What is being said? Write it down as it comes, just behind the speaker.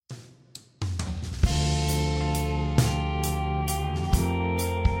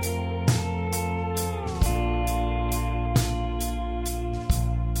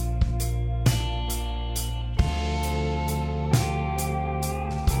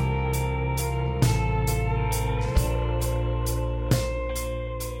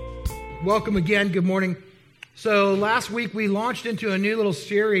Welcome again. Good morning. So last week we launched into a new little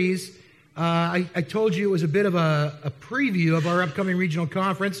series. I told you it was a bit of a preview of our upcoming regional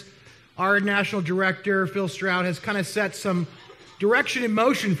conference. Our national director, Phil Stroud, has kind of set some direction in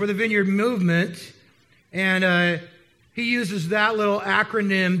motion for the Vineyard movement. And he uses that little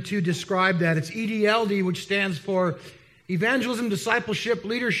acronym to describe that. It's EDLD, which stands for Evangelism, Discipleship,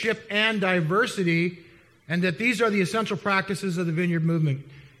 Leadership, and Diversity. And that these are the essential practices of the Vineyard movement.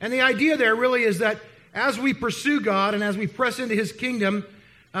 And the idea there really is that as we pursue God and as we press into His kingdom,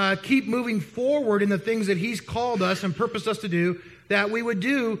 keep moving forward in the things that He's called us and purposed us to do, that we would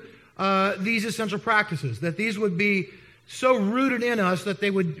do these essential practices, that these would be so rooted in us that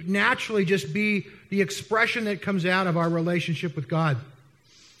they would naturally just be the expression that comes out of our relationship with God.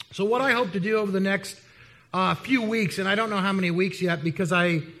 So what I hope to do over the next few weeks, and I don't know how many weeks yet, because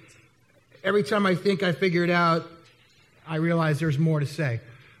every time I think I figure it out, I realize there's more to say.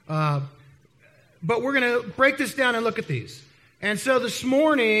 But we're going to break this down and look at these. And so this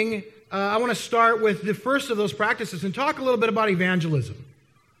morning, I want to start with the first of those practices and talk a little bit about evangelism.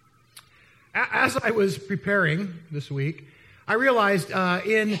 As I was preparing this week, I realized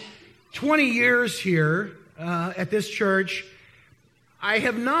in 20 years here at this church, I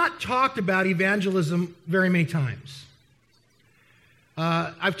have not talked about evangelism very many times.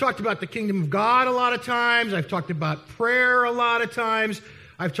 I've talked about the kingdom of God a lot of times. I've talked about prayer a lot of times.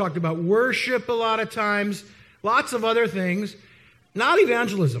 I've talked about worship a lot of times. Lots of other things. Not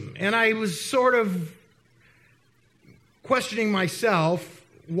evangelism. And I was sort of questioning myself,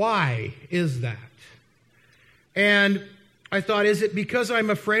 why is that? And I thought, is it because I'm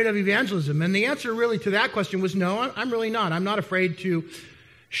afraid of evangelism? And the answer really to that question was no, I'm really not. I'm not afraid to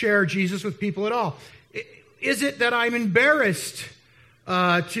share Jesus with people at all. Is it that I'm embarrassed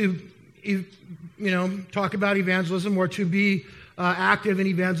to talk about evangelism or to be active in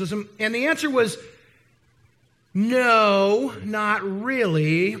evangelism? And the answer was no, not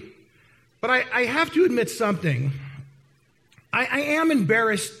really. But I have to admit something. I am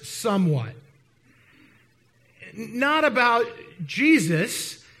embarrassed somewhat. Not about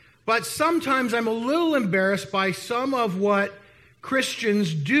Jesus, but sometimes I'm a little embarrassed by some of what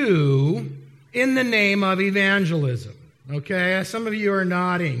Christians do in the name of evangelism. Okay, some of you are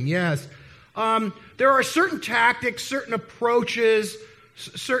nodding, yes. There are certain tactics, certain approaches,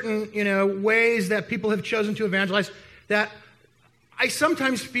 certain, ways that people have chosen to evangelize that I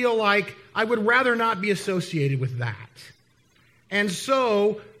sometimes feel like I would rather not be associated with that. And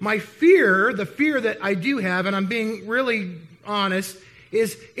so my fear, the fear that I do have, and I'm being really honest,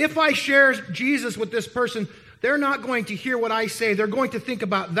 is if I share Jesus with this person, they're not going to hear what I say. They're going to think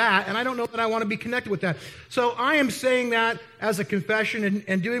about that, and I don't know that I want to be connected with that. So I am saying that as a confession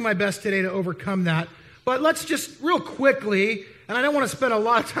and doing my best today to overcome that. But let's just real quickly, and I don't want to spend a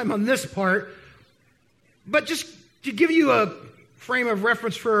lot of time on this part, but just to give you a frame of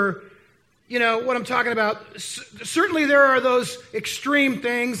reference for, what I'm talking about. Certainly there are those extreme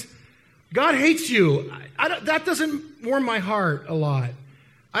things. God hates you. That doesn't warm my heart a lot.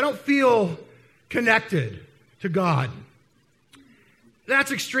 I don't feel connected to God.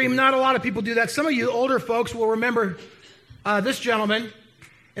 That's extreme. Not a lot of people do that. Some of you older folks will remember this gentleman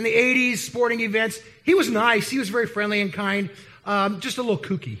in the 80s sporting events. He was nice. He was very friendly and kind. Just a little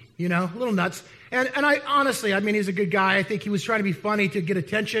kooky, a little nuts. And I honestly, he's a good guy. I think he was trying to be funny to get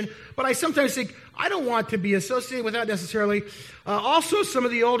attention. But I sometimes think, I don't want to be associated with that necessarily. Also, some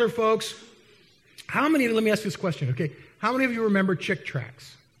of the older folks, let me ask you this question, okay? How many of you remember Chick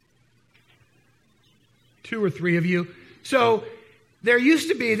Tracts? 2 or 3 of you. So there used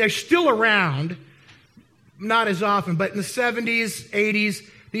to be, they're still around, not as often, but in the 70s,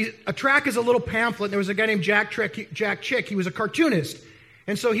 80s, a tract is a little pamphlet. There was a guy named Jack Chick. He was a cartoonist.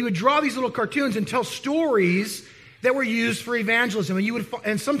 And so he would draw these little cartoons and tell stories that were used for evangelism.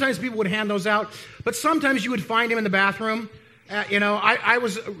 And sometimes people would hand those out, but sometimes you would find him in the bathroom. I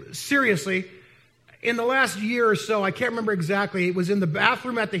was, seriously, in the last year or so, I can't remember exactly, it was in the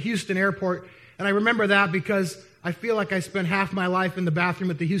bathroom at the Houston airport. And I remember that because I feel like I spent half my life in the bathroom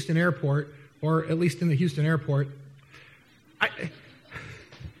at the Houston airport, or at least in the Houston airport.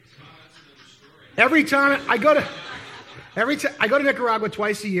 Every time I go to Nicaragua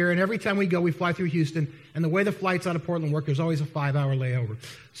twice a year, and every time we go, we fly through Houston. And the way the flights out of Portland work, there's always a 5-hour layover.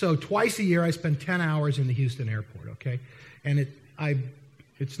 So twice a year, I spend 10 hours in the Houston airport. Okay, and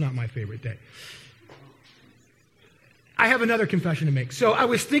it's not my favorite day. I have another confession to make. So I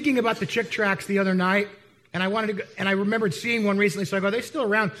was thinking about the Chick Tracts the other night, and I wanted to go, and I remembered seeing one recently. So I go, are they still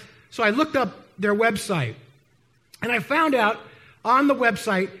around? So I looked up their website, and I found out on the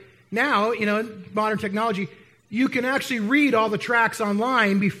website now, modern technology, you can actually read all the tracts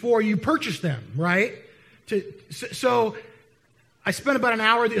online before you purchase them, right? So I spent about an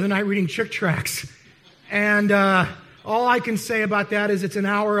hour the other night reading Chick tracts, and all I can say about that is it's an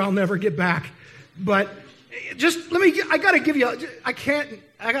hour I'll never get back. But I got to give you, I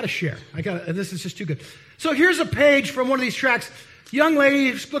got to share. This is just too good. So here's a page from one of these tracts. Young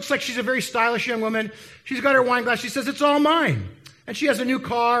lady, looks like she's a very stylish young woman. She's got her wine glass. She says, "It's all mine." And she has a new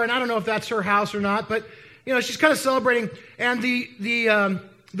car, and I don't know if that's her house or not, but she's kind of celebrating. And the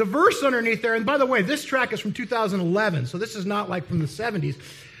verse underneath there, and by the way, this track is from 2011, so this is not like from the 70s.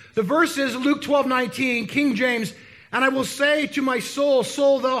 The verse is Luke 12:19, King James, "And I will say to my soul,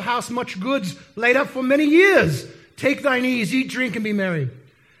 soul, thou hast much goods laid up for many years. Take thine ease, eat, drink, and be merry."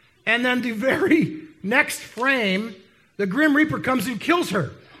 And then the very next frame, the Grim Reaper comes and kills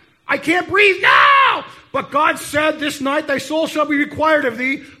her. "I can't breathe now! But God said, this night thy soul shall be required of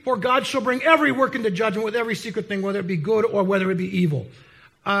thee, for God shall bring every work into judgment with every secret thing, whether it be good or whether it be evil."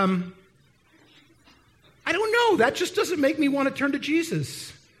 I don't know. That just doesn't make me want to turn to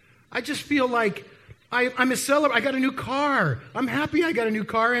Jesus. I just feel like I'm a celebrant. I got a new car. I'm happy I got a new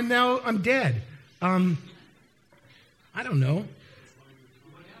car, and now I'm dead. I don't know.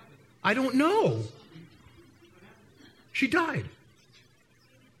 I don't know. She died.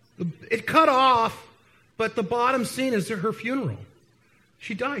 It cut off, but the bottom scene is her funeral.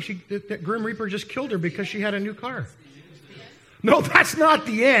 She died. That Grim Reaper just killed her because she had a new car. No, that's not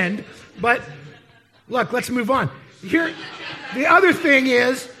the end. But look, let's move on. Here, the other thing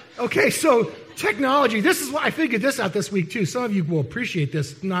is, okay, so technology. This is what I figured this out this week too. Some of you will appreciate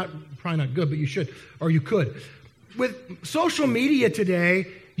this. Probably not good, but you should, or you could. With social media today,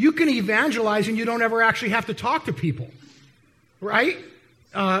 you can evangelize and you don't ever actually have to talk to people, right?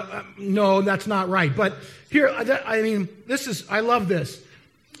 No, that's not right. But here, I love this.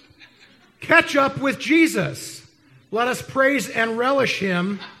 Catch up with Jesus. Let us praise and relish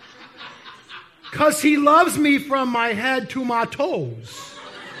him, because he loves me from my head to my toes.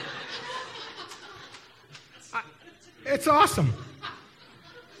 It's awesome.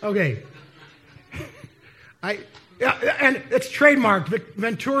 Okay. And it's trademarked.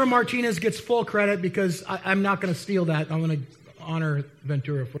 Ventura Martinez gets full credit because I'm not going to steal that. I'm going to honor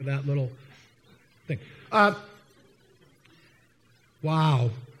Ventura for that little thing.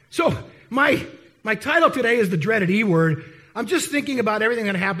 Wow. So my title today is the dreaded E word. I'm just thinking about everything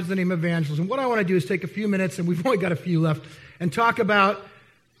that happens in the name of evangelism. What I want to do is take a few minutes, and we've only got a few left, and talk about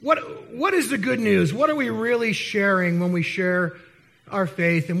what is the good news? What are we really sharing when we share our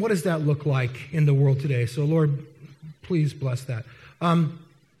faith, and what does that look like in the world today? So, Lord, please bless that.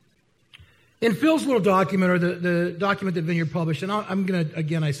 In Phil's little document, or the document that Vineyard published, and I'm going to,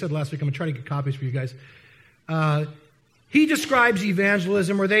 again, I said last week, I'm going to try to get copies for you guys. He describes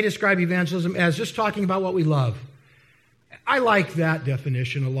evangelism, or they describe evangelism as just talking about what we love. I like that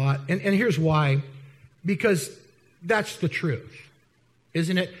definition a lot, and here's why. Because that's the truth,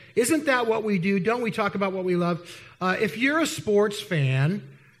 isn't it? Isn't that what we do? Don't we talk about what we love? If you're a sports fan,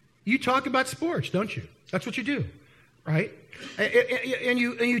 you talk about sports, don't you? That's what you do, right? And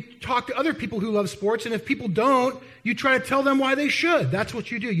you talk to other people who love sports, and if people don't, you try to tell them why they should. That's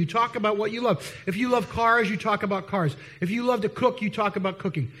what you do. You talk about what you love. If you love cars, you talk about cars. If you love to cook, you talk about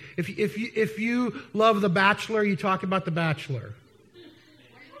cooking. If you love The Bachelor, you talk about The Bachelor.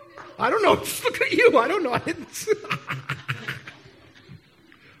 I don't know. Just look at you. I don't know.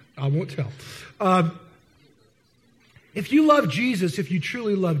 I won't tell. If you love Jesus, if you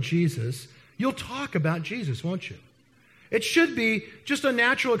truly love Jesus, you'll talk about Jesus, won't you? It should be just a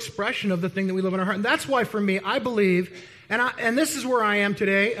natural expression of the thing that we live in our heart. And that's why, for me, I believe, and this is where I am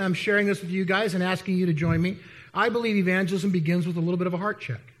today. I'm sharing this with you guys and asking you to join me. I believe evangelism begins with a little bit of a heart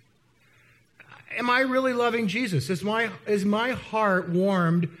check. Am I really loving Jesus? Is my heart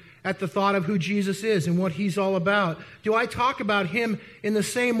warmed at the thought of who Jesus is and what he's all about? Do I talk about him in the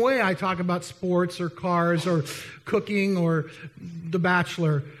same way I talk about sports or cars or cooking or The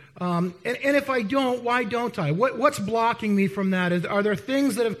Bachelor? And if I don't, why don't I? What's blocking me from that? Are there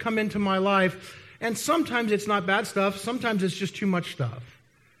things that have come into my life? And sometimes it's not bad stuff. Sometimes it's just too much stuff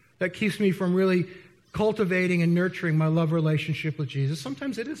that keeps me from really cultivating and nurturing my love relationship with Jesus.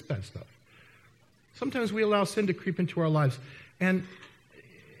 Sometimes it is bad stuff. Sometimes we allow sin to creep into our lives. And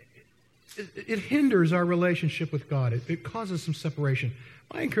it hinders our relationship with God. It causes some separation.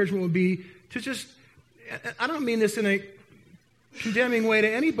 My encouragement would be to just, I don't mean this in a condemning way to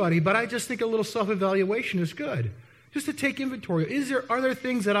anybody, but I just think a little self-evaluation is good. Just to take inventory. Are there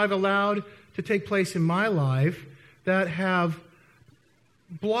things that I've allowed to take place in my life that have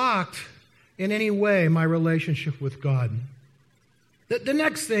blocked in any way my relationship with God? The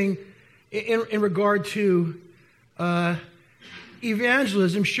next thing in regard to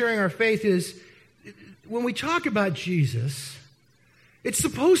evangelism, sharing our faith, is when we talk about Jesus, it's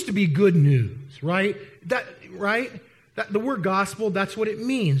supposed to be good news, right? The word gospel, that's what it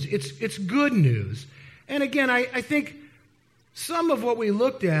means. It's good news. And again, I think some of what we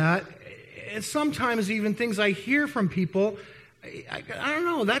looked at, and sometimes even things I hear from people, I don't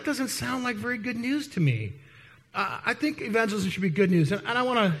know, that doesn't sound like very good news to me. I think evangelism should be good news. And I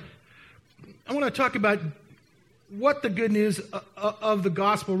want to talk about what the good news of the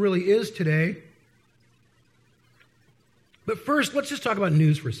gospel really is today. But first, let's just talk about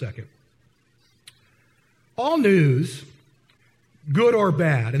news for a second. All news, good or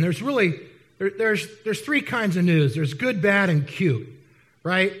bad, and there's really there's three kinds of news. There's good, bad, and cute,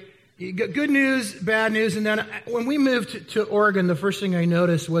 right? You got good news, bad news, and then when we moved to Oregon, the first thing I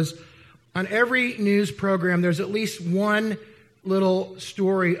noticed was on every news program, there's at least one little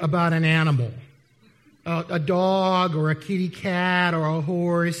story about an animal, a dog or a kitty cat or a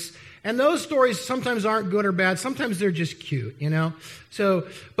horse. And those stories sometimes aren't good or bad. Sometimes they're just cute, you know? So,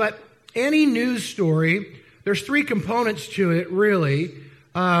 but any news story, there's three components to it, really.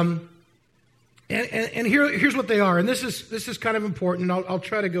 And here's what they are. And this is kind of important. And I'll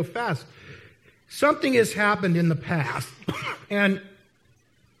try to go fast. Something has happened in the past. And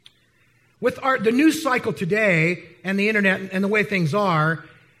with the news cycle today and the internet and the way things are,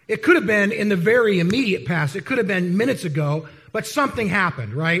 it could have been in the very immediate past. It could have been minutes ago, but something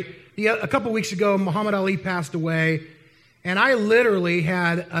happened, right? A couple weeks ago, Muhammad Ali passed away, and I literally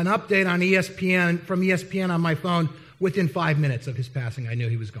had an update on from ESPN on my phone within 5 minutes of his passing. I knew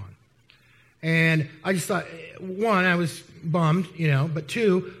he was gone. And I just thought, one, I was bummed, but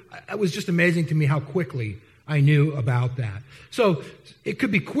two, it was just amazing to me how quickly I knew about that. So it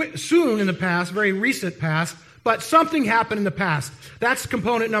could be soon in the past, very recent past, but something happened in the past. That's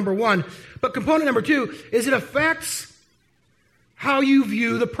component number one. But component number two is it affects how you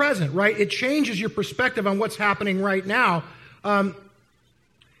view the present, right? It changes your perspective on what's happening right now.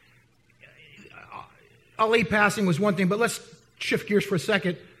 Ali passing was one thing, but let's shift gears for a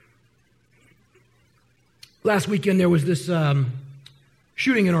second. Last weekend there was this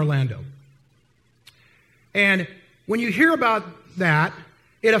shooting in Orlando. And when you hear about that,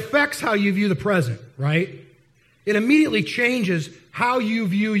 it affects how you view the present, right? It immediately changes how you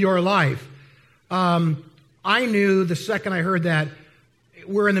view your life. I knew the second I heard that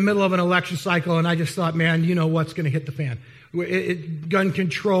we're in the middle of an election cycle, and I just thought, man, you know what's going to hit the fan. Gun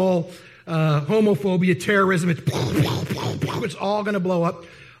control, homophobia, terrorism, it's all going to blow up.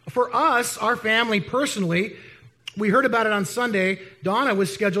 For us, our family personally, we heard about it on Sunday. Donna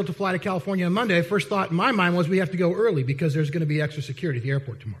was scheduled to fly to California on Monday. First thought in my mind was we have to go early because there's going to be extra security at the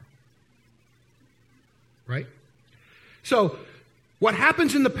airport tomorrow. Right? So what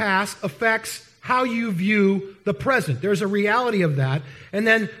happens in the past affects how you view the present. There's a reality of that. And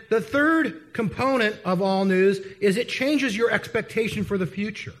then the third component of all news is it changes your expectation for the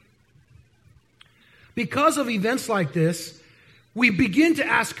future. Because of events like this, we begin to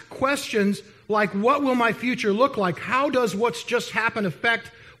ask questions like, what will my future look like? How does what's just happened affect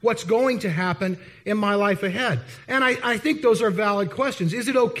what's going to happen in my life ahead? And I think those are valid questions. Is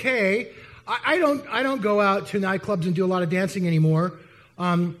it okay? I don't go out to nightclubs and do a lot of dancing anymore.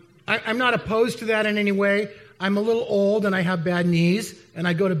 I'm not opposed to that in any way. I'm a little old and I have bad knees and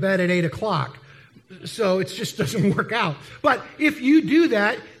I go to bed at 8 o'clock. So it just doesn't work out. But if you do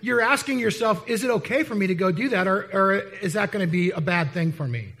that, you're asking yourself, is it okay for me to go do that? Or is that going to be a bad thing for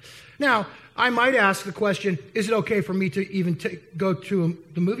me? Now, I might ask the question, is it okay for me to even go to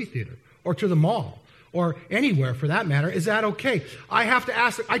the movie theater or to the mall or anywhere for that matter? Is that okay? I have to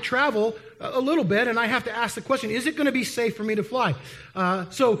ask, I travel a little bit and I have to ask the question, is it going to be safe for me to fly?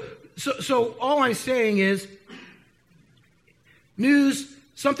 So all I'm saying is, news,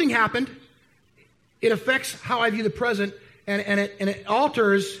 something happened. It affects how I view the present, and it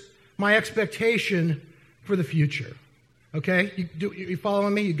alters my expectation for the future. Okay, you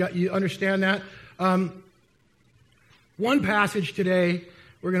following me? You understand that? One passage today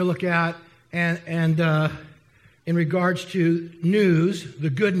we're going to look at, and in regards to news, the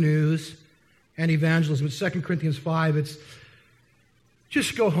good news, and evangelism, it's 2 Corinthians 5. It's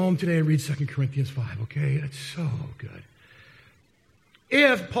just go home today and read 2 Corinthians 5. Okay, it's so good.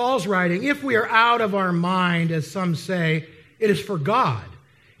 If, Paul's writing, if we are out of our mind, as some say, it is for God.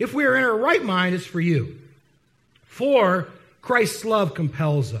 If we are in our right mind, it's for you. For Christ's love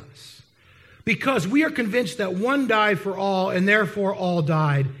compels us. Because we are convinced that one died for all, and therefore all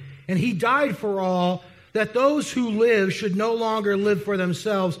died. And he died for all, that those who live should no longer live for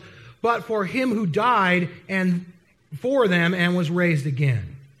themselves, but for him who died and for them and was raised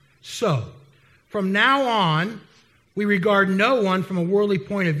again. So, from now on, We regard no one from a worldly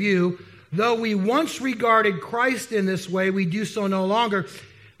point of view. Though we once regarded Christ in this way, we do so no longer.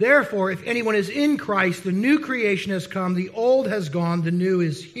 Therefore, if anyone is in Christ, the new creation has come, the old has gone, the new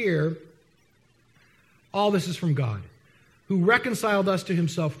is here. All this is from God, who reconciled us to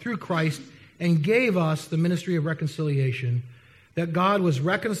himself through Christ and gave us the ministry of reconciliation, that God was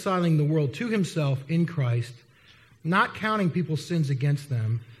reconciling the world to himself in Christ, not counting people's sins against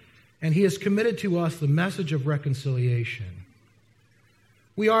them, and he has committed to us the message of reconciliation.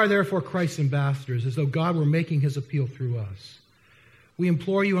 We are therefore Christ's ambassadors, as though God were making his appeal through us. We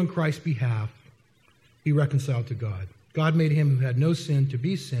implore you on Christ's behalf, be reconciled to God. God made him who had no sin to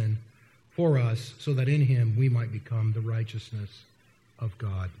be sin for us, so that in him we might become the righteousness of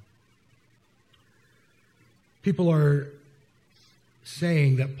God. People are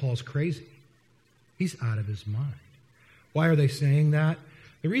saying that Paul's crazy. He's out of his mind. Why are they saying that?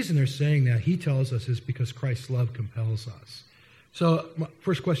 The reason they're saying that, he tells us, is because Christ's love compels us. So,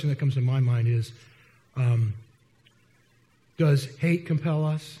 first question that comes to my mind is, does hate compel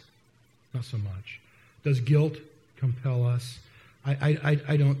us? Not so much. Does guilt compel us? I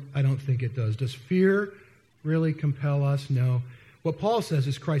don't think it does. Does fear really compel us? No. What Paul says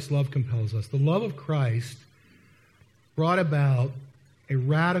is Christ's love compels us. The love of Christ brought about a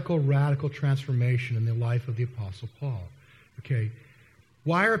radical transformation in the life of the Apostle Paul. Okay,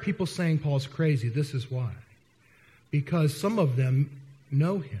 why are people saying Paul's crazy? This is why. Because some of them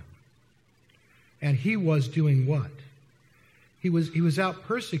know him. And he was doing what? He was out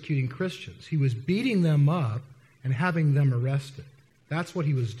persecuting Christians. He was beating them up and having them arrested. That's what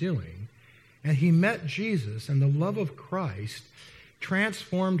he was doing. And he met Jesus, and the love of Christ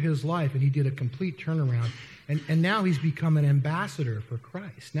transformed his life, and he did a complete turnaround. And now he's become an ambassador for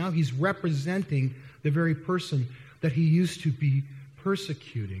Christ. Now he's representing the very person that he used to be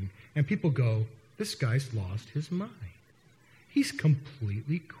persecuting. And people go, this guy's lost his mind. He's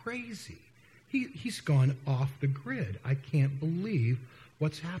completely crazy. He's gone off the grid. I can't believe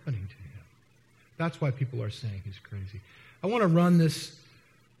what's happening to him. That's why people are saying he's crazy. I want to run this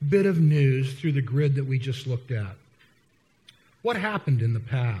bit of news through the grid that we just looked at. What happened in the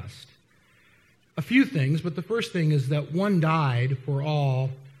past? A few things, but the first thing is that one died for all,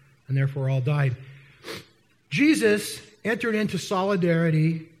 and therefore all died. Jesus entered into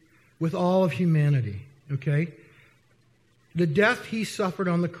solidarity with all of humanity, okay? The death he suffered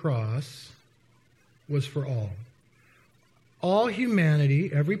on the cross was for all. All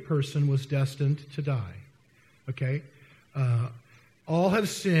humanity, every person, was destined to die, okay? All have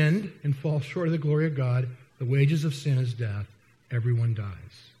sinned and fall short of the glory of God. The wages of sin is death. Everyone dies.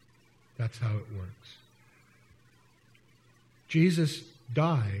 That's how it works. Jesus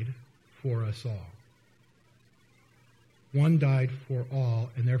died for us all. One died for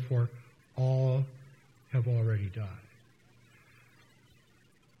all, and therefore all have already died.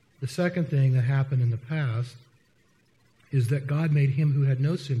 The second thing that happened in the past is that God made him who had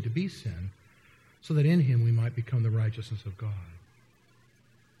no sin to be sin, so that in him we might become the righteousness of God.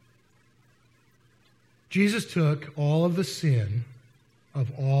 Jesus took all of the sin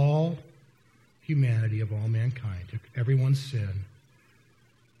of all humanity, of all mankind, took everyone's sin,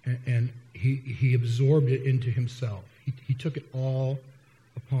 and he absorbed it into himself. He took it all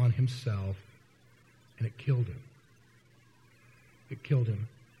upon himself, and it killed him. It killed him.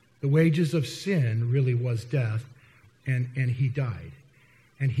 The wages of sin really was death, and he died.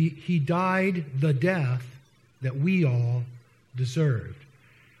 And he died the death that we all deserved.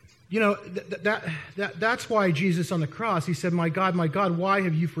 You know, that's why Jesus on the cross, he said, my God, why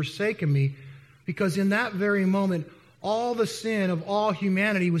have you forsaken me? Because in that very moment, all the sin of all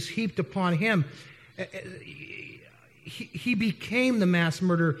humanity was heaped upon him. He became the mass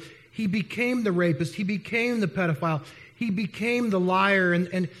murderer. He became the rapist. He became the pedophile. He became the liar.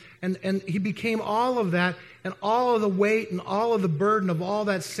 And he became all of that. And all of the weight and all of the burden of all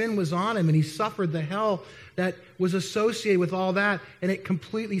that sin was on him. And he suffered the hell that was associated with all that. And it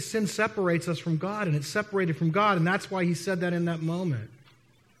completely, sin separates us from God. And it's separated from God. And that's why he said that in that moment.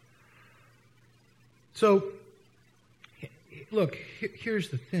 So, look, here's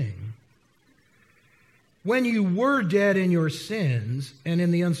the thing. When you were dead in your sins and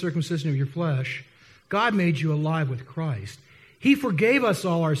in the uncircumcision of your flesh, God made you alive with Christ. He forgave us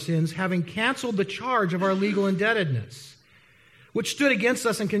all our sins, having canceled the charge of our legal indebtedness, which stood against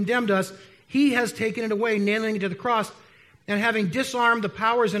us and condemned us. He has taken it away, nailing it to the cross, and having disarmed the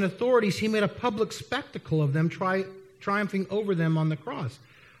powers and authorities, he made a public spectacle of them, triumphing over them on the cross.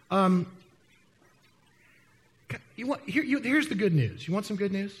 Here's the good news. You want some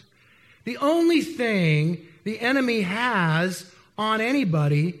good news? The only thing the enemy has on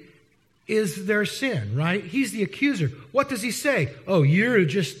anybody is their sin, right? He's the accuser. What does he say? Oh,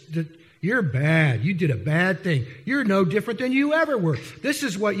 you're bad. You did a bad thing. You're no different than you ever were. This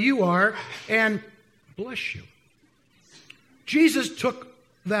is what you are, and bless you. Jesus took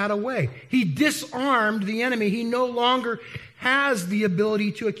that away. He disarmed the enemy. He no longer has the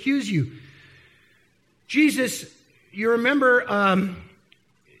ability to accuse you. Jesus, you remember,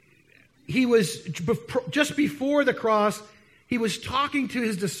 he was, just before the cross, he was talking to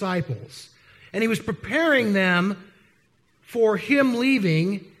his disciples, and he was preparing them for him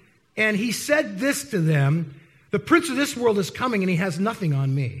leaving, and he said this to them, the prince of this world is coming, and he has nothing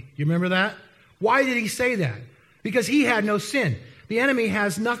on me. You remember that? Why did he say that? Because he had no sin. The enemy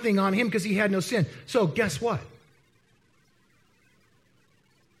has nothing on him because he had no sin. So guess what?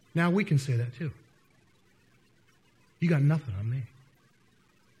 Now we can say that too. You got nothing on me.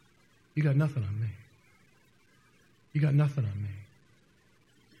 You got nothing on me. You got nothing on me.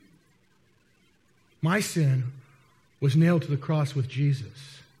 My sin was nailed to the cross with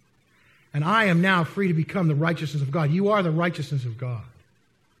Jesus. And I am now free to become the righteousness of God. You are the righteousness of God.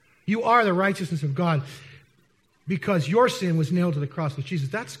 You are the righteousness of God because your sin was nailed to the cross with Jesus.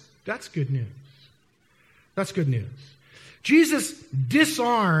 That's good news. That's good news. Jesus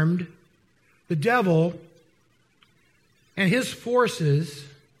disarmed the devil and his forces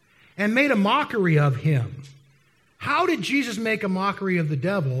and made a mockery of him. How did Jesus make a mockery of the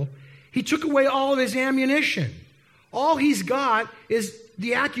devil? He took away all of his ammunition. All he's got is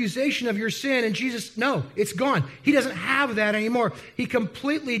the accusation of your sin, and Jesus, no, it's gone. He doesn't have that anymore. He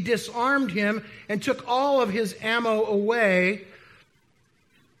completely disarmed him and took all of his ammo away.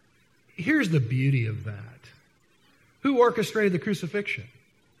 Here's the beauty of that. Who orchestrated the crucifixion?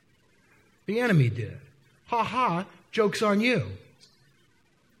 The enemy did. Ha ha, joke's on you.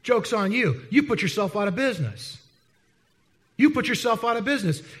 Joke's on you. You put yourself out of business. You put yourself out of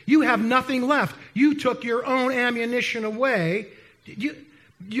business. You have nothing left. You took your own ammunition away.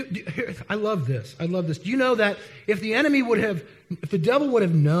 I love this. I love this. Do you know that if the devil would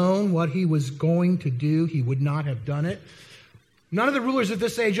have known what he was going to do, he would not have done it? None of the rulers of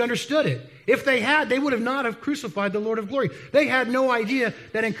this age understood it. If they had, they would have not have crucified the Lord of glory. They had no idea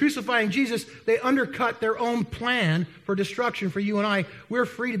that in crucifying Jesus, they undercut their own plan for destruction for you and I. We're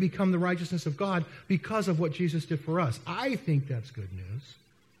free to become the righteousness of God because of what Jesus did for us. I think that's good news.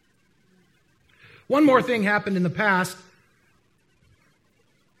 One more thing happened in the past.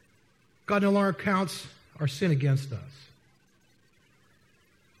 God no longer counts our sin against us.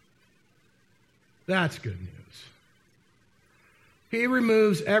 That's good news. He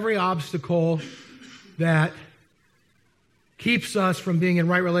removes every obstacle that keeps us from being in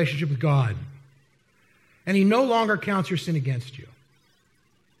right relationship with God. And he no longer counts your sin against you.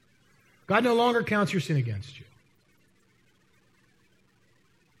 God no longer counts your sin against you.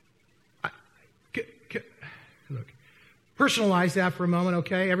 Look, personalize that for a moment,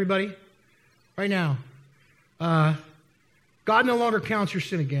 okay, everybody? Right now. God no longer counts your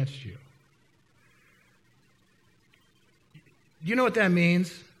sin against you. Do you know what that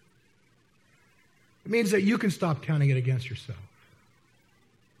means? It means that you can stop counting it against yourself.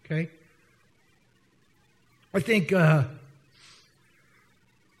 Okay? I think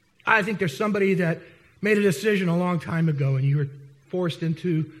there's somebody that made a decision a long time ago and you were forced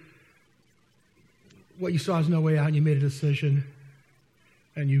into what you saw as no way out and you made a decision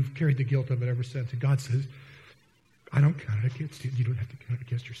and you've carried the guilt of it ever since. And God says, I don't count it against you. You don't have to count it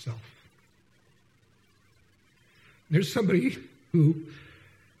against yourself. There's somebody who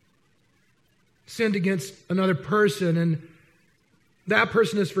sinned against another person and that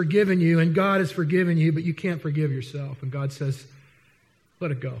person has forgiven you and God has forgiven you, but you can't forgive yourself. And God says,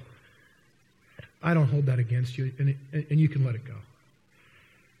 let it go. I don't hold that against you, and you can let it go.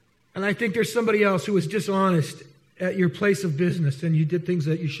 And I think there's somebody else who was dishonest at your place of business and you did things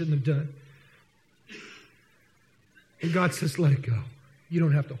that you shouldn't have done. And God says, let it go. You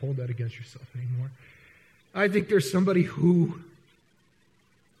don't have to hold that against yourself anymore. I think there's somebody who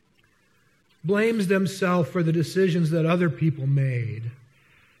blames themselves for the decisions that other people made.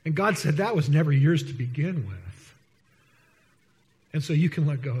 And God said that was never yours to begin with. And so you can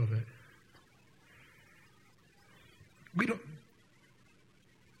let go of it. We don't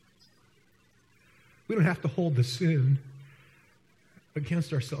have to hold the sin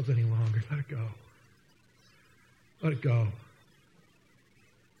against ourselves any longer. Let it go. Let it go.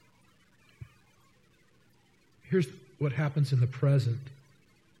 Here's what happens in the present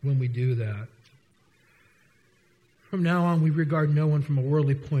when we do that. From now on, we regard no one from a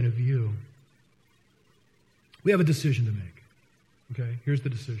worldly point of view. We have a decision to make. Okay? Here's the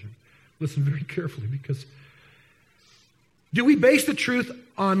decision. Listen very carefully because Do we base the truth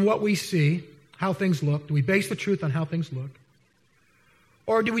on what we see, how things look? Do we base the truth on how things look?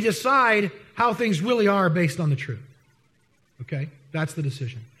 Or do we decide how things really are based on the truth? Okay? That's the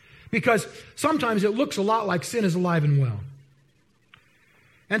decision. Because sometimes it looks a lot like sin is alive and well.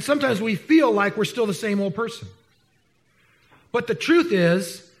 And sometimes we feel like we're still the same old person. But the truth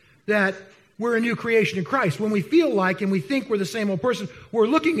is that we're a new creation in Christ. When we feel like and we think we're the same old person, we're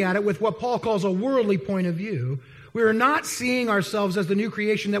looking at it with what Paul calls a worldly point of view. We are not seeing ourselves as the new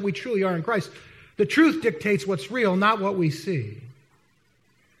creation that we truly are in Christ. The truth dictates what's real, not what we see.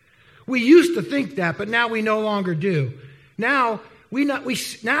 We used to think that, but now we no longer do. Now we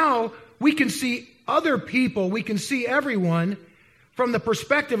can see other people, we can see everyone from the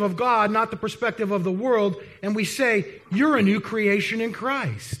perspective of God, not the perspective of the world, and we say, you're a new creation in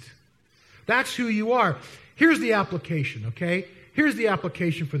Christ. That's who you are. Here's the application, okay? Here's the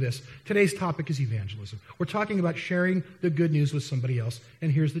application for this. Today's topic is evangelism. We're talking about sharing the good news with somebody else,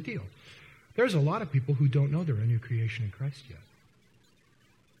 and here's the deal. There's a lot of people who don't know they're a new creation in Christ yet.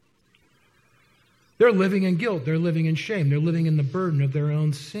 They're living in guilt. They're living in shame. They're living in the burden of their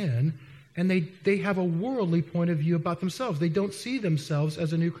own sin, and they have a worldly point of view about themselves. They don't see themselves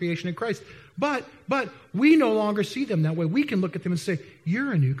as a new creation in Christ. But we no longer see them that way. We can look at them and say,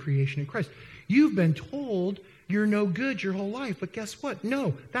 you're a new creation in Christ. You've been told you're no good your whole life, but guess what?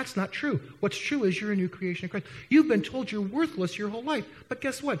 No, that's not true. What's true is you're a new creation in Christ. You've been told you're worthless your whole life, but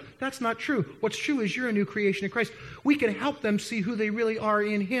guess what? That's not true. What's true is you're a new creation in Christ. We can help them see who they really are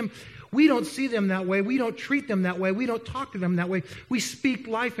in Him. We don't see them that way. We don't treat them that way. We don't talk to them that way. We speak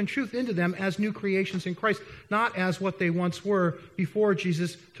life and truth into them as new creations in Christ, not as what they once were before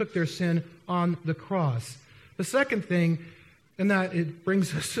Jesus took their sin on the cross. The second thing, and that it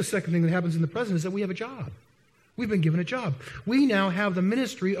brings us to the second thing that happens in the present, is that we have a job. We've been given a job. We now have the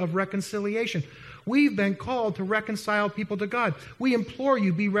ministry of reconciliation. We've been called to reconcile people to God. We implore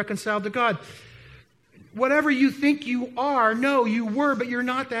you, be reconciled to God. Whatever you think you are, no, you were, but you're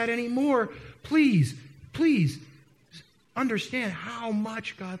not that anymore. Please understand how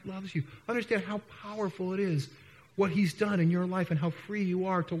much God loves you. Understand how powerful it is, what He's done in your life, and how free you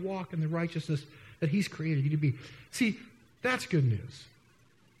are to walk in the righteousness that He's created you to be. See, that's good news.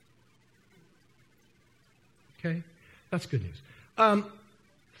 Okay? That's good news.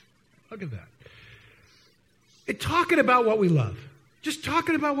 Look at that. Talking about what we love. Just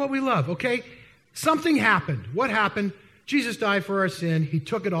talking about what we love, okay? Something happened. What happened? Jesus died for our sin. He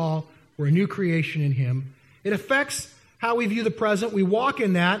took it all. We're a new creation in Him. It affects how we view the present. We walk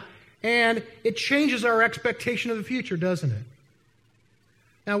in that, and it changes our expectation of the future, doesn't it?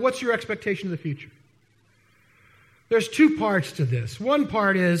 Now, what's your expectation of the future? There's two parts to this. One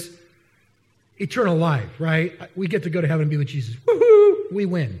part is eternal life, right? We get to go to heaven and be with Jesus. Woohoo! We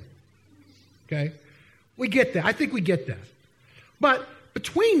win. Okay? We get that. I think we get that. But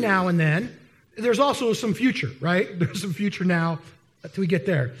between now and then, there's also some future, right? There's some future now until we get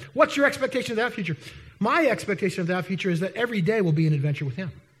there. What's your expectation of that future? My expectation of that future is that every day will be an adventure with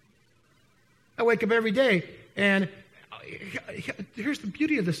Him. I wake up every day, and here's the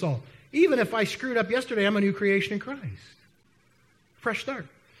beauty of this all. Even if I screwed up yesterday, I'm a new creation in Christ. Fresh start.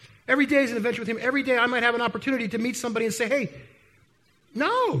 Every day is an adventure with Him. Every day I might have an opportunity to meet somebody and say, hey,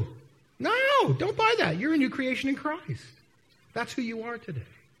 no, don't buy that. You're a new creation in Christ. That's who you are today.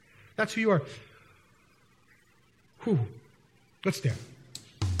 That's who you are. Whew. Let's stand.